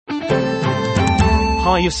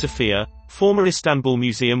Hagia Sophia, former Istanbul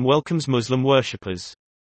Museum welcomes Muslim worshippers.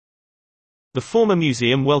 The former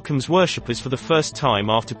museum welcomes worshippers for the first time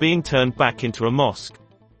after being turned back into a mosque.